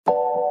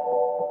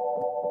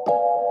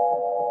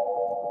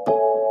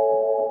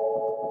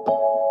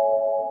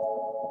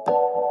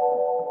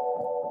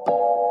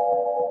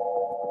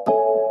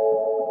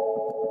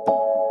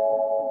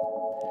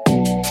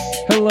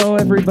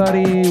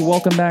everybody.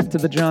 Welcome back to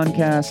the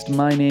Johncast.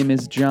 My name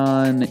is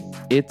John.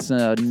 It's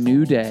a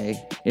new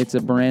day. It's a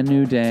brand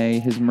new day.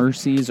 His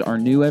mercies are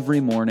new every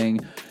morning.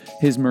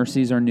 His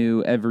mercies are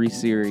new every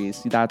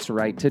series. That's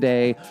right.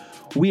 Today,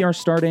 we are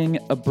starting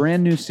a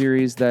brand new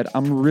series that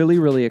I'm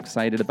really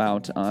excited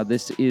about.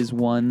 This is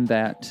one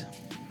that,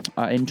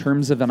 in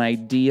terms of an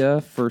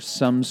idea for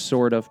some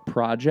sort of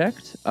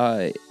project,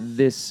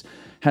 this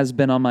has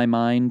been on my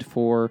mind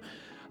for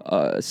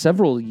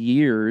several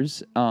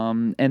years,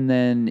 and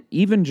then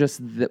even just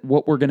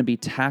what we're going to be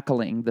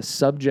tackling, the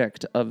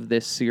subject of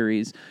this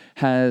series,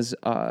 has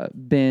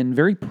been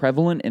very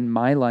prevalent in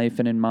my life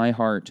and in my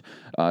heart,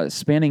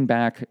 spanning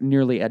back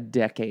nearly a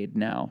decade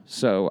now.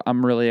 So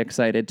I'm really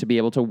excited to be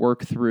able to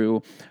work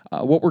through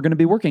what we're going to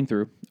be working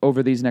through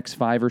over these next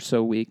 5 or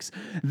so weeks.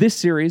 This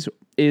series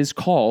is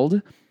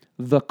called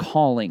The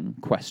Calling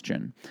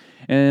Question.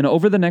 And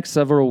over the next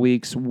several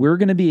weeks, we're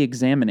going to be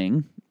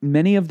examining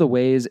many of the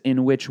ways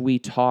in which we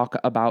talk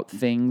about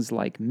things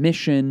like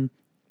mission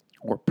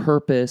or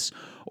purpose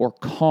or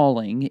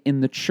calling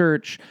in the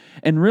church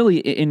and really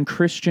in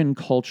Christian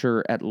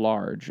culture at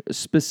large.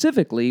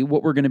 Specifically,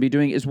 what we're going to be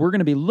doing is we're going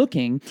to be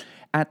looking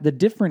at the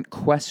different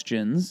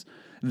questions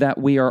that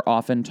we are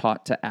often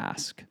taught to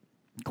ask.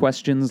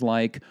 Questions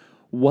like,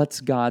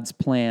 what's God's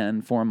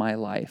plan for my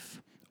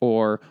life?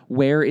 Or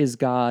where is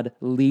God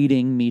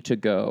leading me to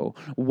go?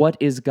 What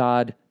is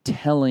God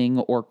telling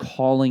or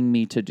calling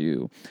me to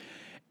do?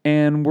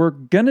 And we're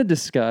going to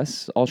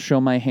discuss, I'll show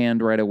my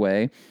hand right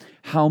away,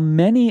 how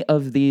many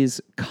of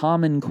these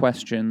common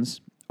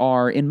questions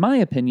are, in my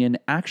opinion,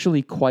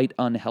 actually quite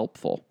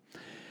unhelpful.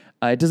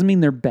 It doesn't mean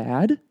they're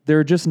bad.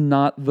 They're just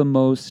not the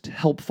most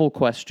helpful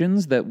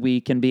questions that we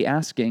can be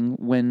asking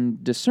when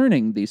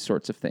discerning these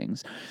sorts of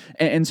things.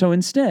 And so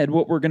instead,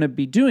 what we're going to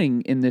be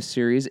doing in this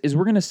series is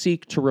we're going to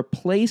seek to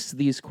replace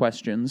these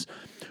questions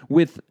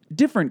with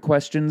different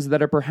questions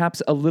that are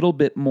perhaps a little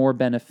bit more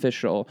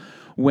beneficial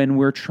when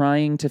we're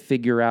trying to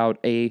figure out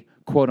a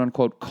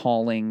quote-unquote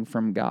calling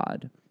from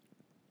God.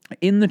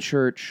 In the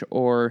church,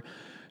 or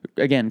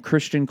again,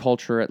 Christian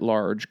culture at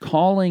large,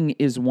 calling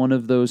is one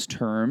of those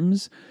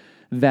terms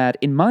that,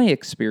 in my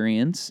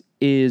experience,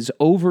 is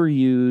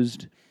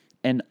overused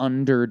and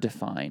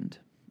underdefined.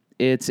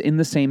 It's in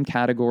the same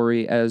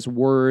category as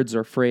words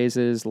or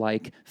phrases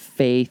like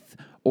faith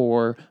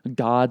or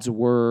God's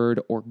word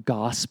or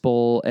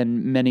gospel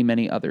and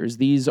many others.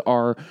 These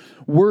are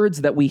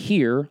words that we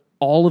hear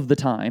all of the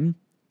time,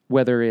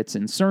 whether it's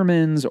in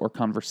sermons or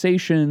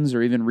conversations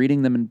or even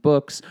reading them in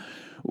books.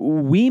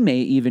 We may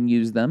even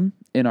use them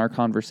in our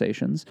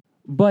conversations.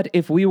 But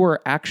if we were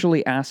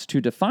actually asked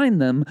to define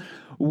them,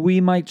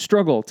 we might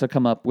struggle to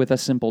come up with a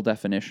simple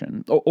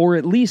definition, or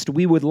at least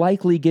we would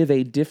likely give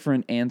a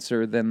different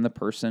answer than the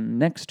person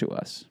next to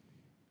us.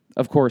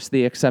 Of course,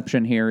 the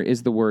exception here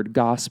is the word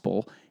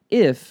gospel,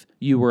 if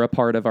you were a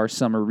part of our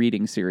summer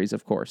reading series,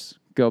 of course.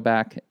 Go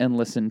back and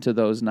listen to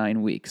those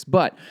 9 weeks.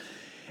 But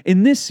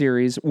in this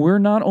series, we're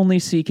not only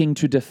seeking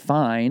to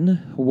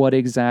define what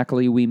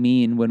exactly we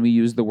mean when we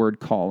use the word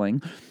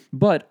calling,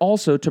 but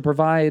also to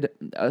provide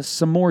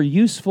some more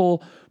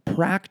useful,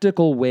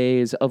 practical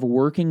ways of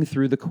working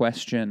through the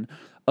question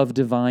of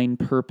divine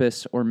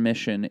purpose or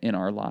mission in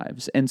our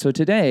lives. And so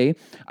today,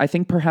 I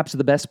think perhaps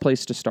the best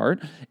place to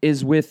start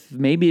is with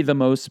maybe the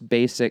most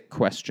basic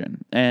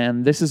question.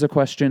 And this is a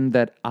question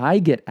that I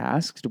get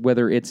asked,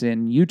 whether it's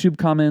in YouTube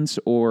comments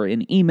or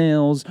in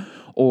emails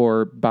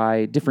or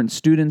by different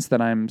students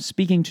that I'm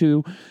speaking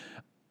to.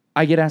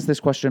 I get asked this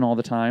question all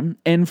the time.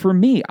 And for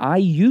me, I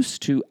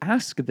used to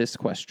ask this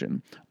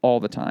question all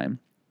the time.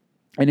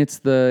 And it's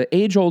the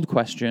age-old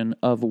question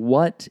of,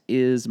 what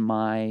is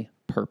my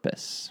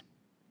purpose?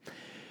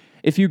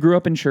 If you grew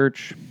up in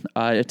church,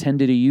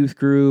 attended a youth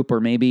group, or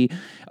maybe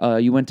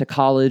you went to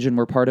college and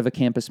were part of a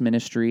campus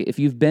ministry, if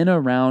you've been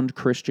around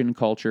Christian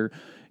culture,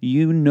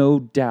 you no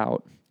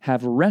doubt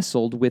have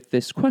wrestled with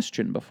this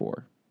question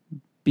before.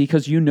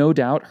 Because you no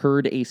doubt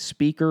heard a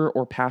speaker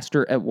or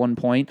pastor at one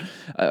point,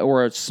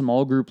 or a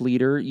small group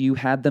leader, you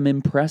had them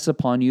impress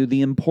upon you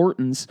the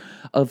importance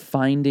of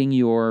finding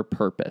your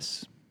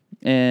purpose.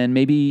 And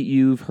maybe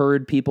you've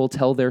heard people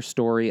tell their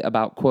story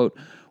about, quote,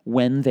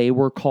 when they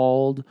were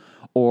called,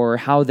 or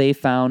how they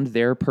found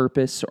their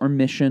purpose or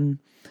mission.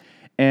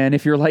 And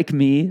if you're like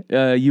me,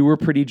 you were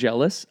pretty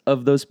jealous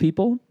of those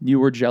people. You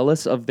were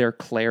jealous of their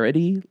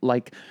clarity,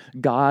 like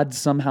God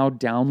somehow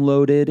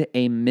downloaded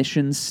a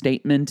mission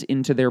statement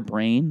into their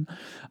brain.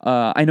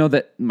 I know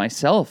that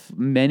myself,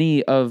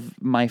 many of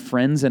my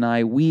friends and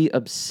I, we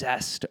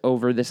obsessed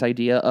over this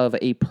idea of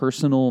a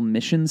personal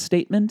mission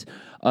statement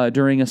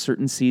during a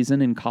certain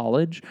season in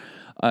college.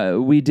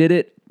 We did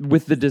it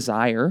with the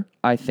desire,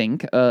 I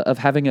think, of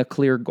having a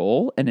clear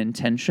goal and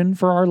intention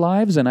for our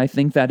lives, and I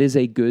think that is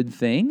a good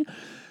thing.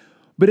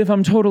 But if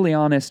I'm totally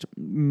honest,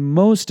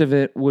 most of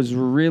it was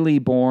really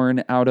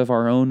born out of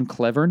our own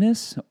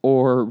cleverness,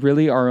 or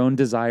really our own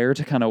desire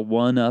to kind of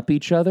one-up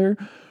each other,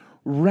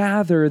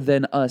 rather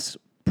than us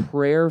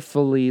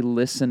prayerfully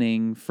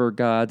listening for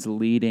God's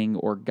leading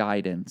or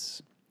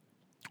guidance.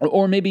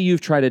 Or maybe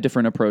you've tried a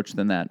different approach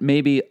than that.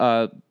 Maybe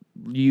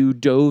you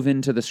dove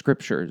into the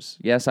scriptures.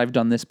 Yes, I've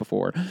done this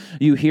before.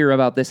 You hear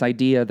about this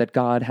idea that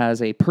God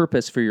has a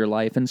purpose for your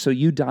life, and so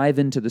you dive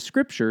into the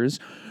scriptures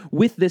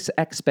with this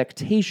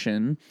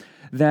expectation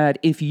that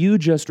if you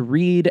just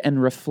read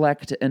and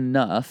reflect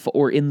enough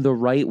or in the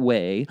right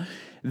way,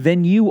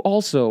 then you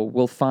also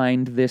will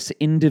find this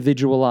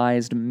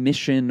individualized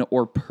mission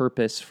or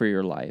purpose for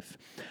your life.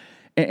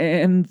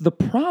 And the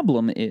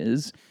problem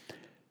is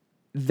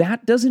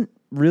that doesn't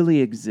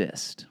really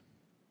exist.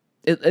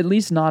 At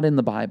least not in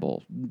the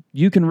Bible.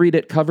 You can read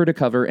it cover to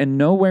cover, and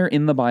nowhere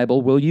in the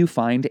Bible will you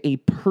find a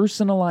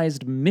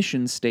personalized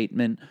mission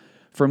statement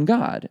from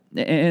God.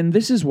 And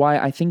this is why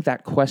I think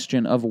that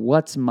question of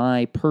what's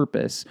my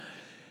purpose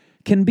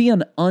can be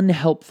an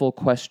unhelpful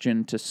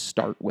question to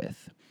start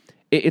with.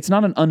 It's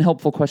not an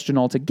unhelpful question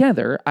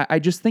altogether. I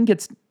just think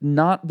it's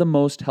not the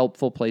most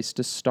helpful place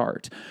to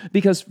start.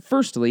 Because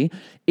firstly,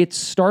 it's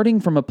starting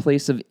from a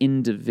place of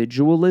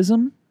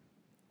individualism.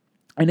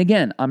 And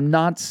again, I'm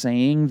not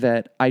saying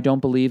that I don't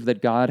believe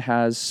that God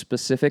has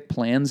specific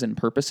plans and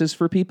purposes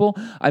for people.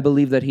 I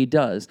believe that He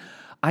does.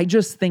 I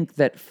just think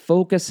that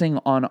focusing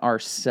on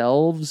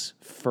ourselves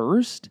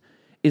first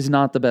is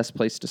not the best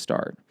place to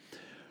start.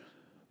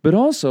 But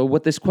also,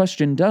 what this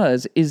question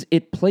does is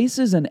it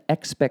places an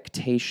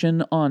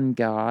expectation on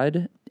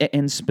God,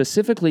 and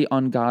specifically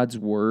on God's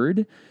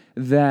word,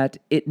 that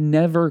it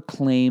never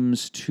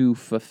claims to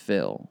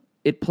fulfill.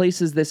 It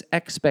places this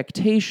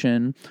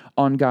expectation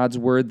on God's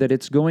word that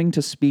it's going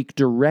to speak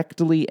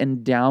directly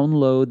and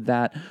download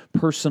that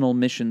personal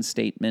mission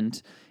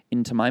statement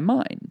into my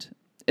mind.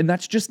 And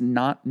that's just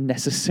not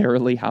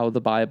necessarily how the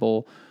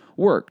Bible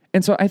works.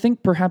 And so I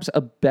think perhaps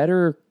a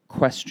better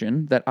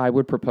question that I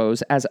would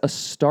propose as a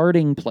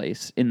starting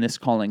place in this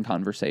calling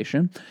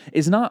conversation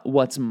is not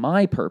what's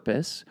my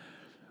purpose,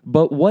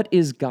 but what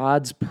is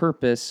God's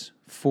purpose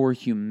for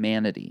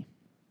humanity?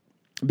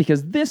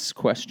 Because this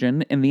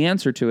question and the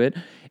answer to it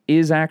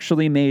is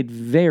actually made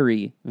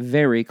very,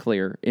 very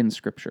clear in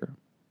Scripture.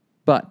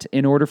 But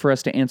in order for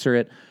us to answer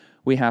it,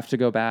 we have to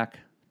go back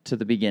to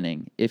the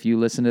beginning. If you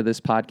listen to this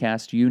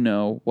podcast, you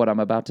know what I'm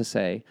about to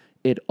say.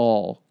 It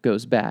all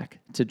goes back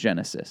to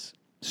Genesis.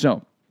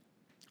 So,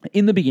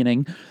 in the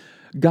beginning,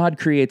 God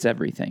creates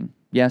everything,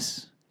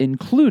 yes,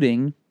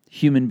 including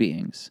human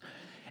beings.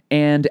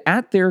 And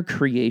at their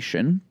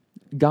creation,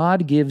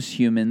 God gives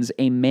humans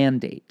a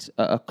mandate,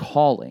 a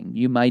calling.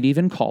 You might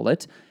even call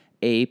it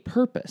a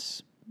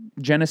purpose.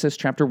 Genesis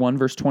chapter 1,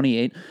 verse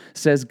 28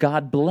 says,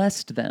 God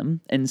blessed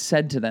them and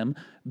said to them,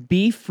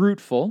 "Be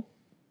fruitful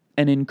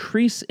and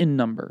increase in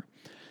number.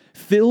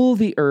 Fill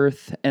the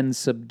earth and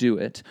subdue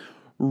it.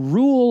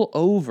 Rule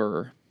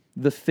over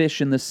the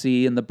fish in the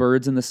sea and the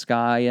birds in the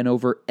sky and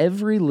over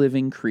every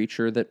living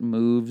creature that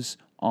moves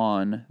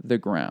on the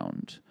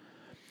ground."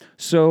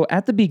 So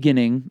at the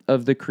beginning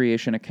of the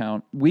creation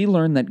account, we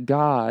learn that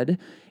God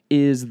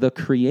is the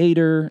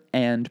creator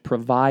and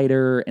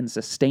provider and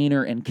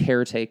sustainer and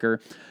caretaker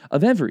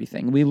of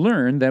everything. We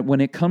learn that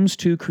when it comes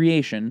to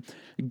creation,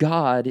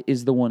 God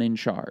is the one in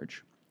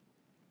charge.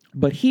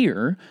 But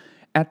here,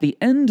 at the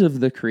end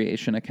of the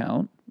creation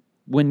account,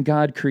 when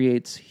God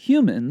creates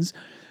humans,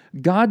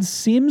 God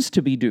seems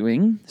to be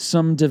doing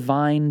some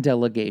divine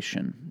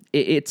delegation.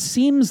 It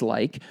seems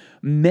like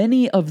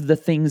many of the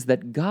things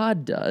that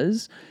God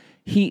does,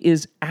 He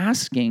is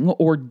asking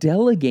or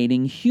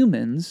delegating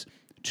humans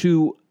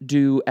to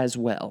do as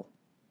well.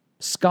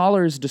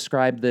 Scholars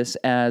describe this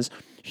as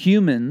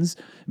humans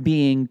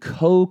being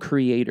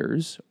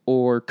co-creators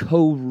or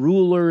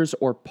co-rulers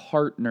or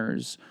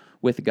partners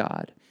with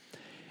God.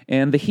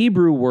 And the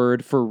Hebrew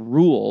word for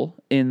rule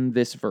in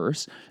this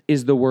verse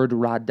is the word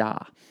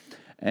radah.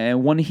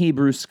 And one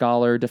Hebrew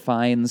scholar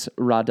defines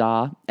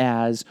radah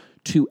as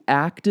to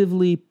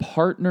actively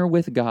partner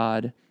with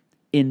God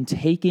in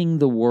taking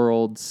the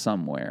world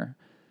somewhere.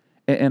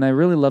 And I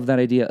really love that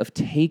idea of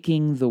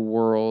taking the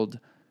world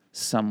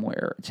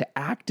somewhere, to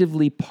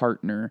actively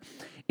partner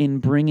in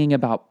bringing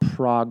about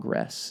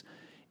progress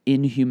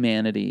in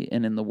humanity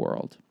and in the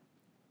world.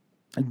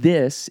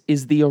 This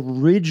is the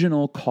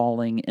original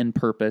calling and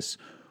purpose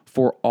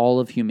for all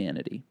of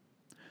humanity.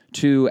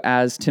 To,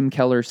 as Tim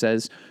Keller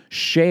says,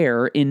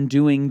 share in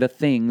doing the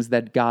things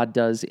that God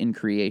does in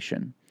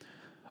creation.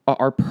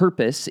 Our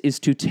purpose is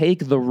to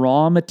take the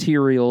raw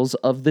materials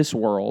of this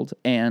world,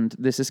 and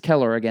this is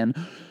Keller again,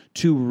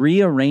 to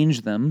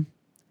rearrange them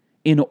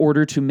in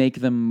order to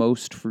make them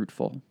most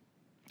fruitful.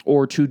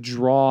 Or to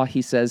draw,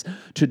 he says,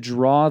 to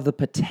draw the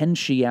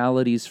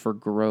potentialities for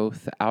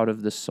growth out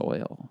of the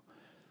soil.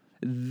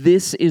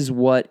 This is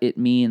what it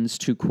means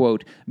to,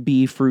 quote,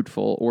 be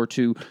fruitful or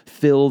to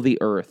fill the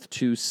earth,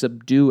 to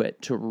subdue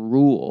it, to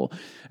rule.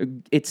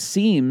 It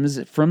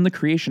seems from the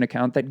creation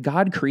account that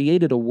God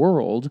created a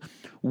world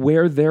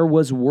where there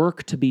was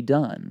work to be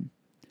done.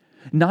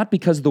 Not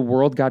because the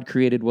world God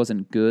created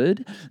wasn't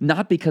good,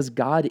 not because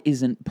God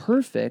isn't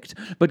perfect,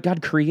 but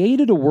God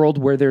created a world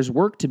where there's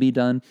work to be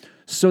done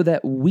so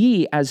that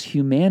we as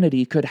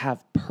humanity could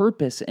have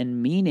purpose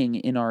and meaning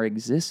in our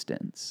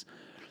existence.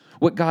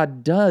 What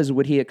God does,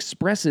 what he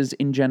expresses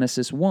in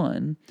Genesis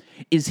 1,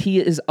 is he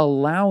is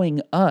allowing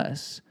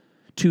us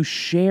to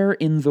share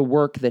in the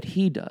work that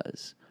he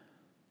does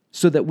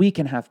so that we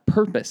can have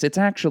purpose. It's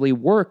actually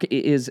work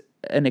is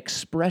an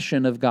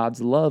expression of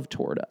God's love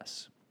toward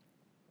us.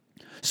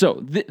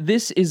 So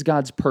this is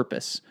God's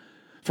purpose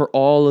for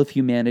all of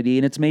humanity,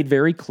 and it's made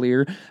very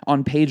clear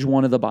on page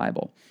 1 of the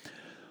Bible.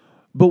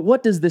 But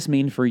what does this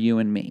mean for you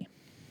and me?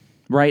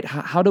 Right?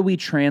 How do we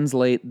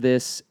translate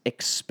this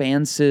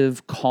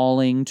expansive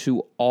calling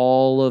to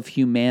all of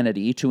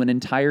humanity, to an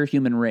entire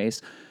human race?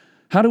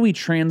 How do we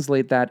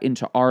translate that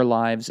into our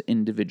lives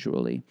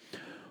individually?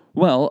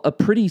 Well, a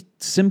pretty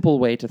simple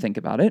way to think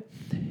about it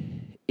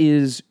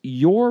is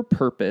your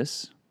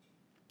purpose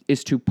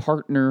is to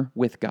partner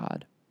with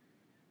God.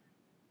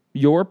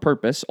 Your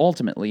purpose,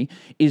 ultimately,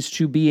 is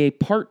to be a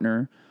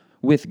partner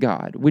with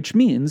God, which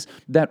means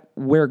that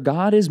where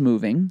God is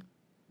moving,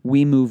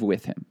 we move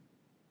with him.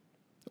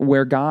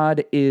 Where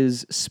God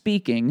is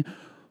speaking,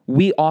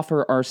 we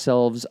offer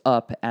ourselves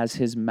up as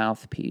his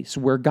mouthpiece.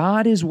 Where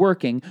God is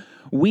working,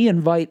 we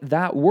invite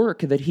that work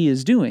that he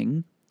is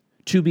doing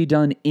to be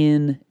done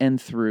in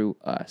and through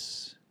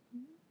us.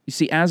 You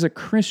see, as a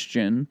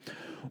Christian,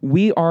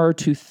 we are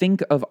to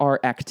think of our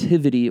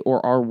activity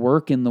or our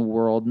work in the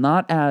world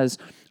not as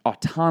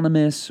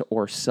autonomous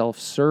or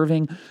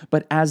self-serving,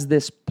 but as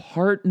this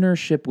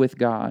partnership with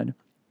God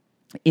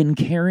in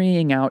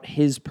carrying out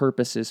his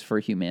purposes for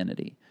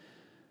humanity.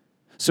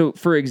 So,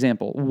 for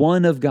example,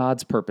 one of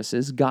God's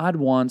purposes, God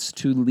wants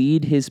to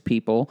lead his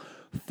people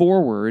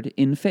forward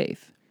in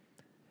faith.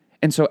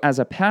 And so as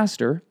a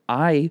pastor,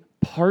 I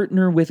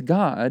partner with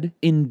God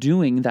in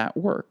doing that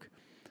work.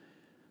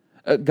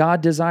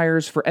 God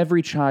desires for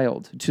every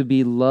child to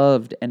be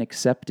loved and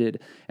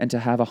accepted and to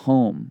have a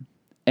home.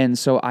 And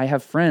so I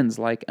have friends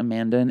like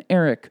Amanda and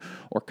Eric,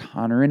 or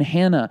Connor and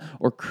Hannah,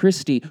 or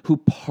Christy, who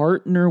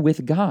partner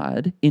with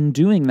God in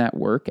doing that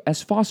work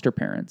as foster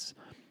parents.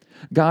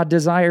 God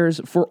desires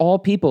for all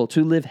people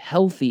to live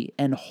healthy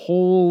and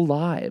whole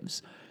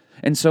lives.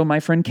 And so my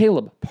friend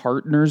Caleb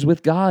partners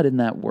with God in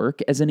that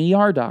work as an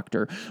ER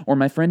doctor, or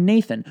my friend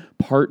Nathan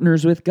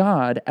partners with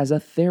God as a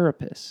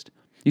therapist.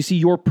 You see,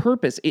 your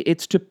purpose,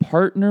 it's to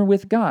partner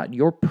with God.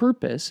 Your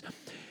purpose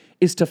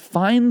is to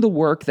find the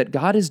work that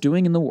God is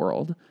doing in the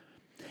world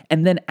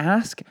and then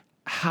ask,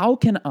 how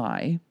can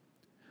I,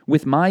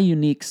 with my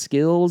unique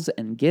skills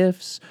and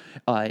gifts,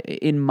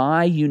 in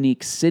my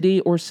unique city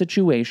or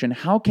situation,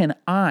 how can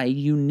I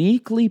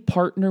uniquely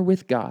partner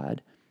with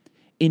God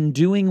in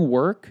doing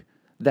work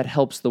that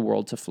helps the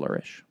world to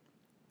flourish?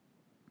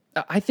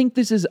 I think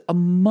this is a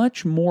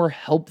much more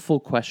helpful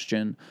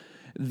question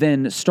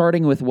than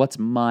starting with what's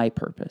my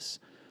purpose.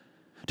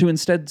 To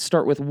instead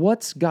start with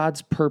what's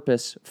God's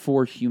purpose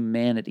for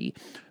humanity,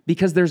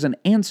 because there's an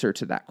answer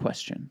to that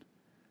question.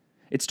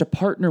 It's to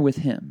partner with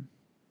him.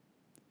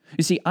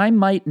 You see, I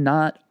might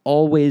not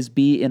always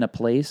be in a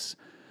place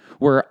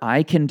where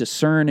I can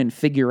discern and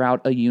figure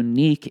out a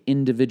unique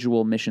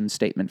individual mission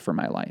statement for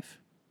my life.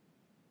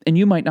 And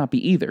you might not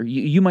be either.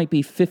 You might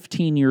be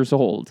 15 years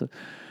old.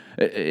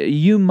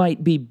 You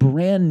might be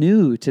brand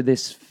new to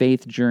this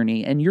faith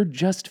journey and you're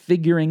just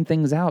figuring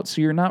things out,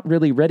 so you're not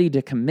really ready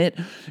to commit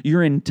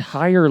your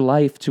entire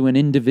life to an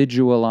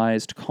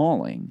individualized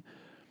calling.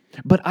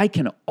 But I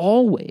can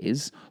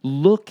always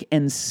look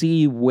and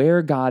see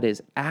where God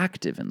is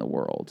active in the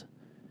world.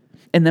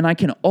 And then I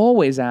can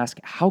always ask,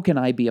 how can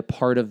I be a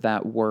part of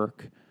that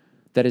work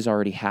that is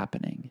already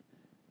happening?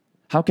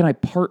 How can I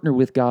partner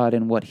with God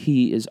in what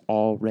he is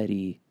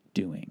already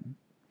doing?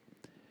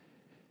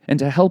 And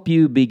to help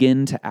you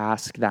begin to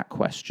ask that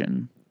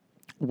question,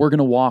 we're going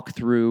to walk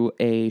through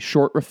a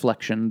short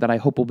reflection that I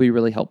hope will be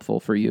really helpful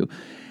for you.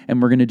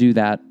 And we're going to do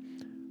that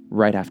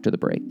right after the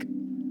break.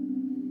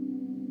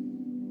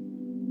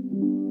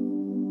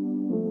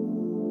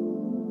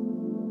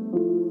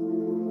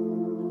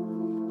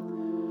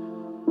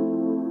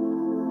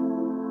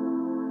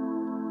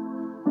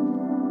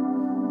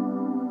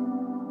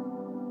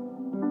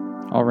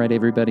 All right,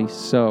 everybody.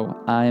 So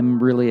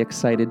I'm really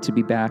excited to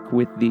be back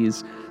with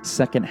these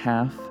second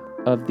half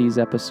of these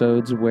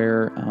episodes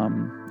where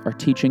our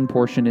teaching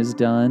portion is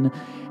done.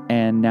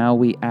 And now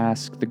we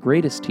ask the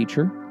greatest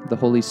teacher, the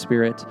Holy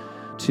Spirit,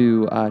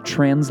 to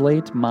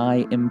translate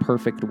my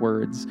imperfect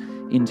words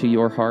into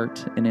your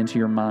heart and into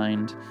your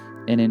mind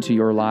and into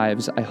your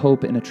lives, I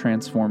hope in a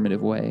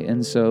transformative way.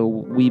 And so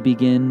we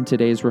begin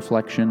today's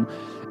reflection,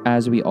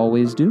 as we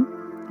always do,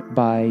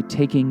 by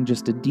taking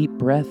just a deep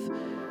breath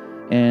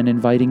and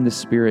inviting the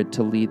Spirit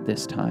to lead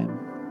this time.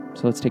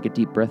 So let's take a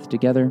deep breath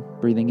together,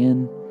 breathing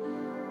in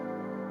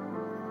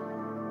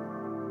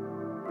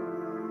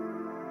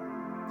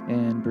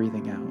and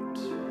breathing out.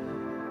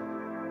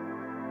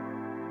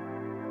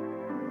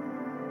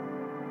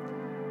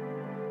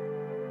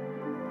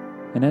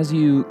 And as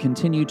you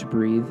continue to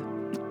breathe,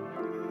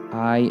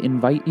 I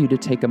invite you to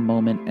take a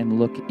moment and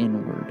look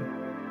inward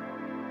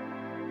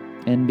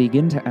and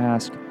begin to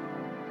ask,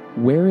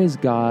 where is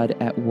God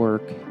at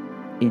work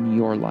in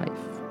your life?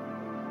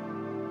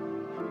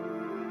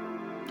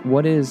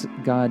 What is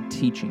God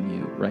teaching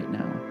you right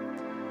now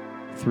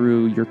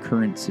through your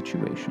current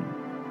situation?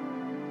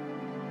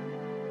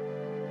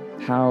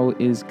 How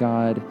is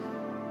God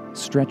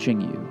stretching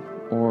you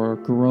or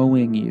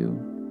growing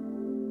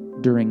you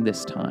during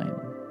this time?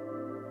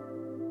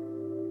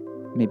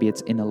 Maybe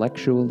it's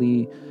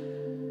intellectually,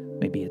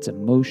 maybe it's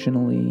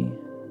emotionally,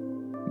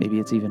 maybe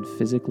it's even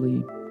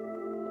physically.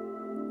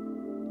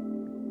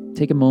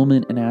 Take a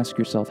moment and ask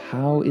yourself,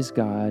 how is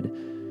God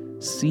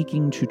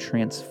seeking to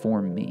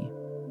transform me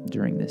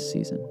during this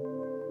season?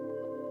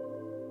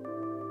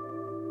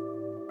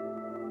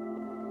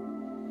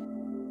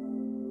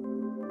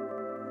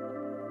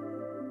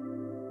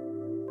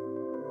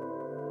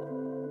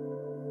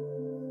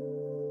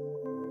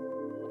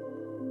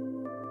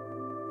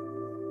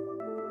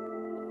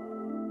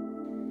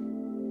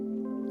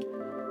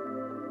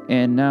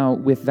 And now,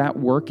 with that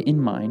work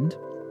in mind,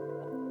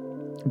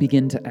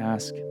 begin to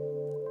ask,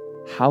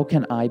 how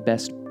can I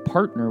best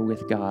partner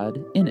with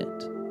God in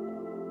it?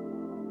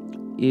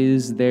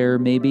 Is there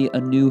maybe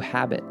a new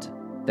habit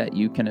that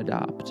you can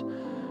adopt,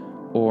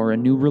 or a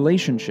new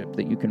relationship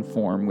that you can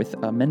form with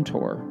a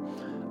mentor?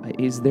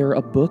 Is there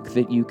a book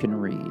that you can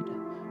read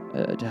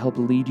to help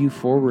lead you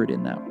forward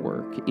in that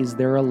work? Is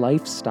there a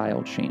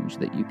lifestyle change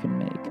that you can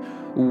make?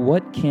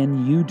 What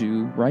can you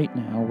do right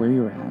now where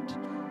you're at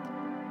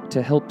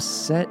to help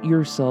set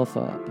yourself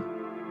up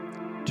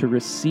to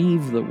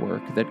receive the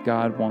work that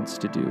God wants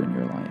to do in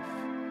your life?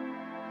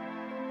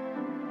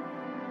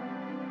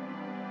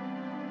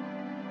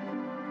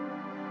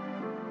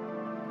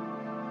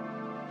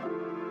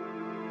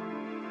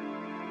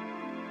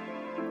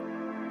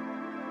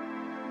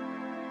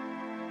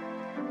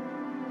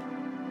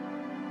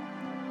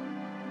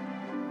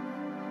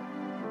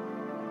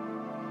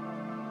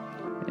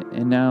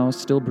 And now,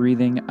 still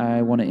breathing,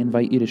 I want to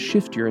invite you to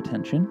shift your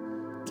attention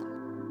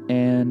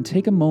and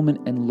take a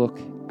moment and look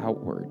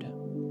outward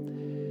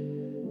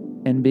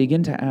and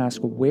begin to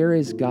ask, where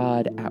is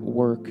God at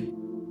work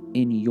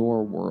in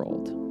your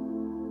world?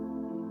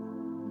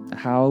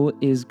 How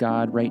is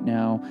God right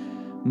now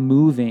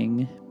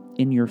moving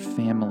in your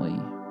family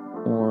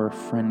or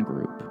friend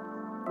group?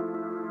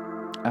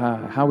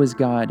 How is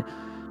God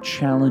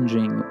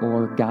challenging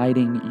or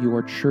guiding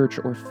your church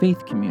or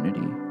faith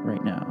community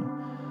right now?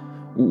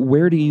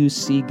 Where do you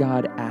see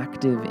God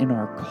active in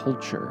our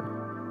culture?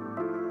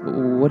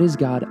 What is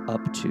God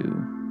up to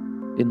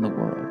in the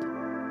world?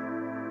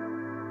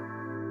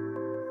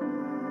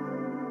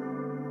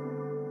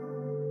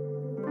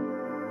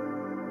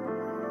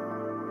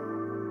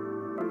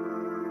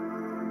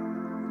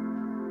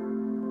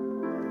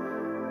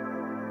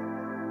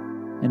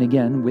 And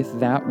again, with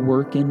that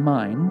work in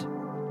mind,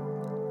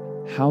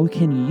 how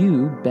can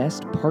you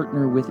best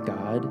partner with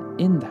God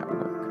in that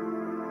work?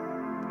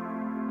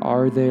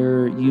 Are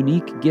there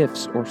unique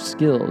gifts or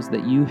skills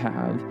that you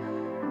have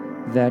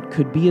that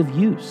could be of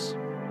use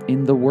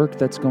in the work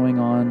that's going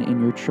on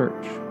in your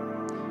church?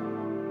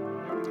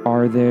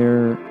 Are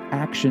there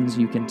actions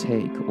you can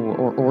take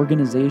or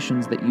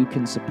organizations that you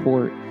can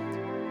support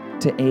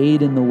to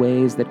aid in the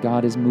ways that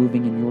God is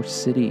moving in your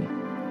city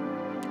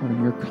or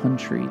in your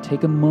country?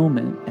 Take a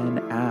moment and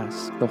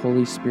ask the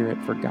Holy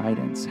Spirit for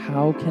guidance.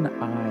 How can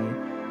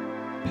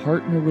I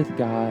partner with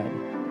God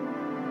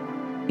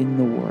in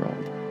the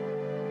world?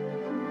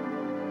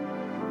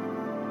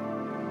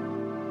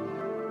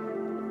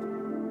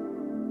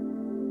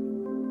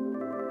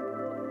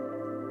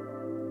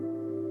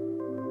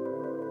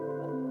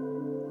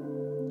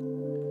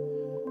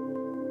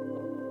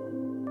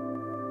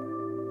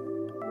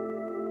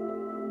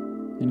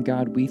 And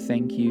God, we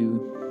thank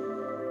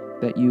you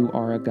that you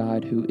are a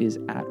God who is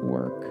at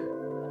work,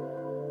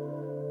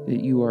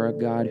 that you are a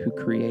God who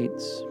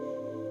creates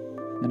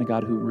and a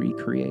God who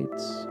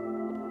recreates.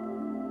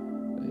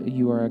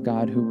 You are a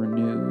God who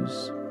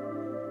renews.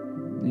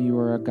 You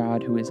are a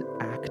God who is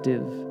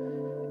active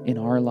in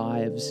our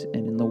lives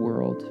and in the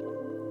world.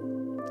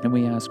 And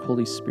we ask,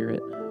 Holy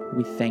Spirit,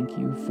 we thank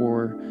you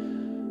for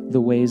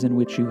the ways in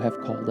which you have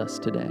called us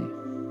today.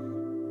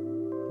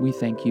 We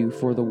thank you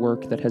for the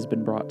work that has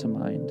been brought to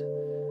mind.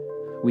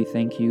 We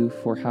thank you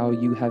for how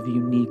you have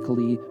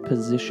uniquely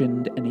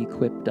positioned and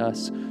equipped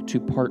us to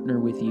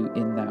partner with you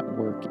in that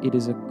work. It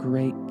is a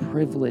great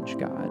privilege,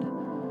 God,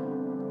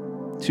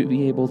 to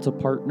be able to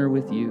partner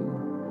with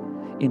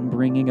you in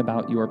bringing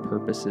about your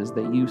purposes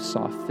that you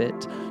saw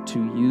fit to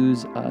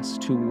use us,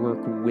 to work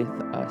with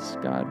us,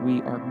 God.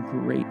 We are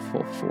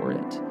grateful for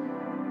it.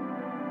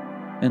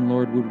 And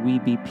Lord, would we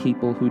be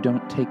people who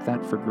don't take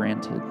that for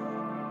granted,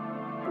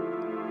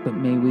 but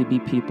may we be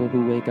people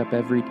who wake up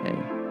every day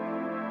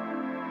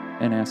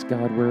and ask,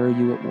 God, where are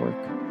you at work?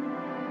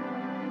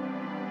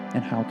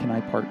 And how can I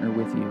partner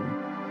with you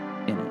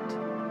in it?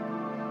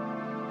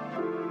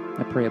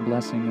 I pray a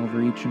blessing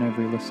over each and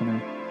every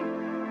listener.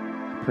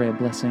 I pray a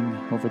blessing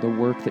over the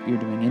work that you're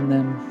doing in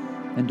them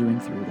and doing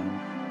through them.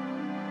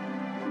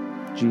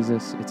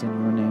 Jesus, it's in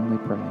your name we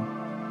pray.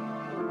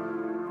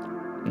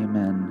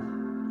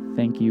 Amen.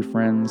 Thank you,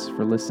 friends,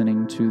 for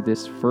listening to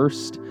this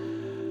first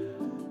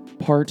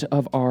part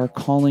of our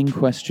Calling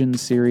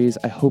Questions series.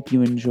 I hope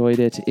you enjoyed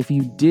it. If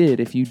you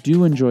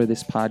do enjoy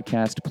this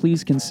podcast,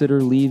 please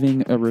consider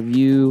leaving a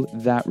review.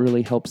 That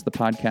really helps the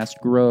podcast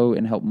grow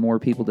and help more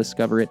people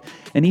discover it.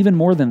 And even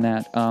more than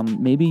that,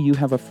 maybe you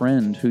have a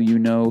friend who you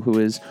know who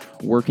is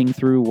working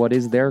through what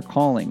is their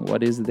calling,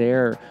 what is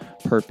their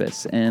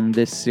purpose, and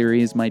this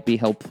series might be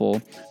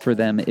helpful for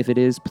them. If it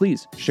is,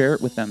 please share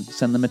it with them.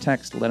 Send them a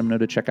text. Let them know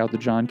to check out the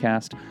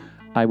Johncast.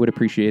 I would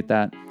appreciate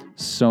that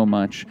so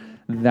much.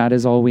 That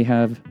is all we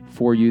have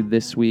for you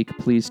this week.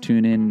 Please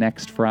tune in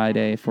next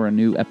Friday for a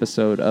new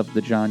episode of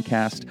the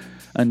Johncast.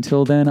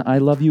 Until then, I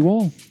love you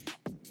all.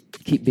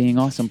 Keep being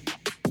awesome.